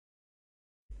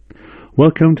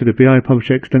Welcome to the BI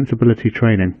Publisher Extensibility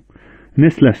training. In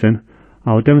this lesson,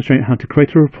 I will demonstrate how to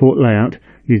create a report layout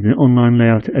using the online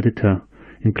layout editor,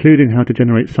 including how to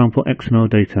generate sample XML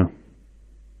data.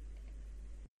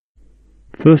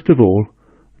 First of all,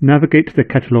 navigate to the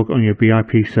catalog on your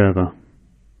BIP server.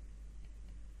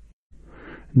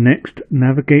 Next,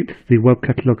 navigate to the web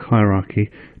catalog hierarchy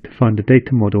to find the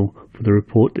data model for the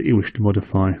report that you wish to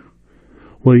modify.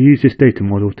 We'll use this data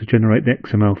model to generate the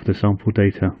XML for the sample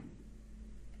data.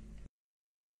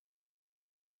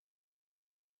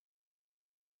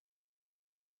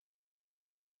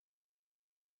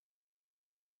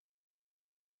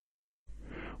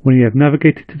 When you have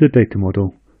navigated to the data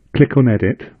model, click on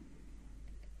Edit.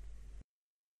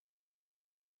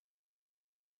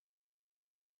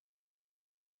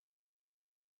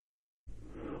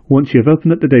 Once you have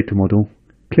opened up the data model,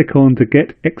 click on the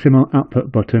Get XML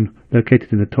Output button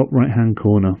located in the top right hand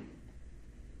corner.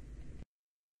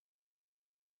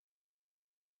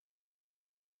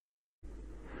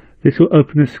 This will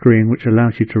open a screen which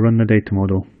allows you to run the data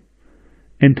model.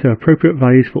 Enter appropriate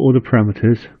values for all the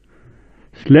parameters.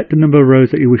 Select the number of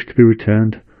rows that you wish to be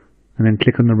returned, and then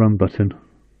click on the Run button.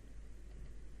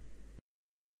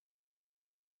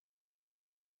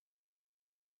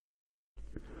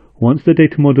 Once the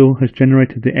data model has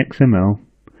generated the XML,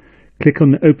 click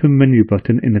on the Open Menu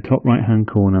button in the top right hand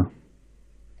corner.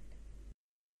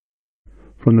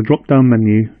 From the drop-down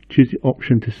menu, choose the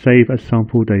option to Save as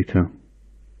Sample Data.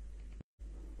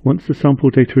 Once the sample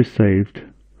data is saved,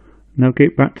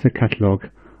 navigate back to the catalogue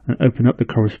and open up the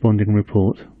corresponding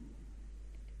report.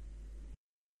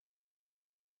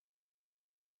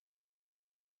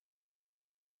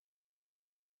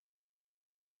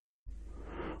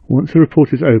 Once the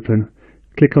report is open,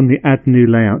 click on the Add New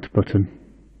Layout button.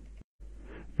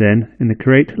 Then, in the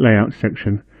Create Layout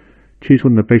section, choose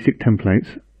one of the basic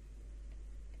templates.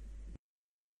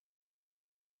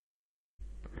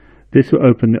 This will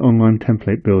open the online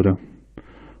template builder.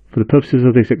 For the purposes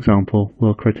of this example,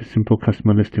 we'll create a simple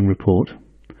customer listing report.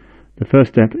 The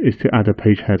first step is to add a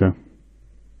page header.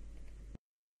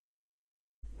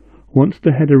 Once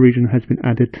the header region has been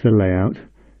added to the layout,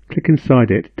 click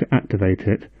inside it to activate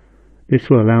it. This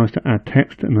will allow us to add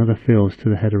text and other fields to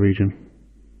the header region.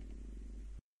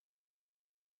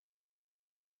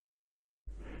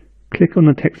 Click on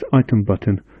the Text Item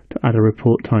button to add a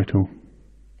report title.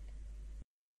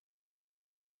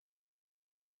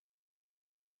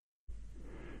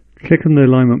 Click on the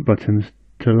alignment buttons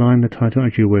to align the title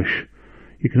as you wish.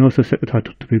 You can also set the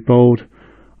title to be bold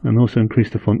and also increase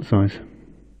the font size.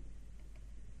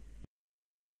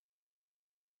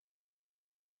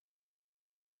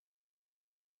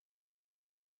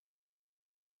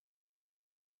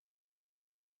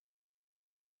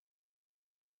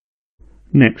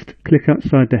 Next, click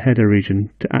outside the header region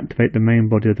to activate the main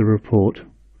body of the report.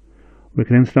 We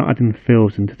can then start adding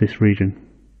fields into this region.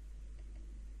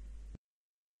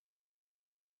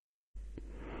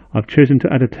 I've chosen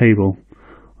to add a table,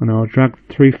 and I'll drag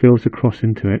 3 fields across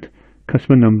into it: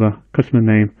 customer number, customer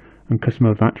name, and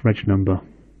customer VAT reg number.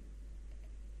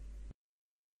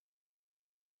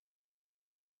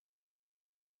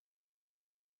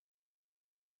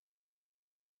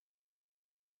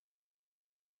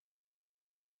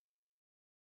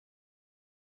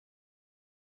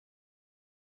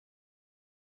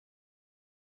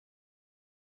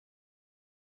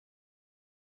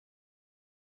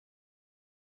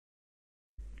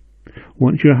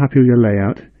 Once you are happy with your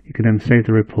layout, you can then save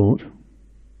the report.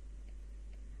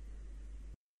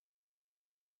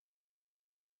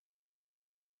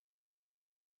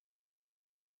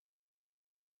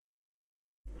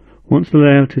 Once the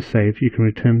layout is saved, you can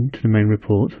return to the main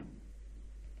report.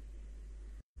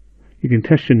 You can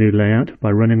test your new layout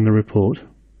by running the report.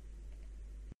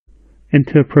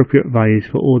 Enter appropriate values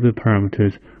for all the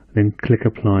parameters, then click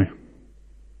Apply.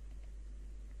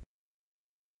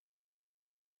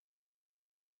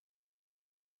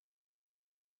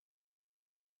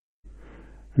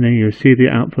 And then you receive the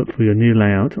output for your new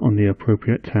layout on the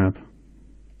appropriate tab.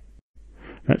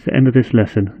 That's the end of this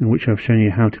lesson, in which I've shown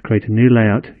you how to create a new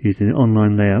layout using the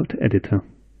online layout editor.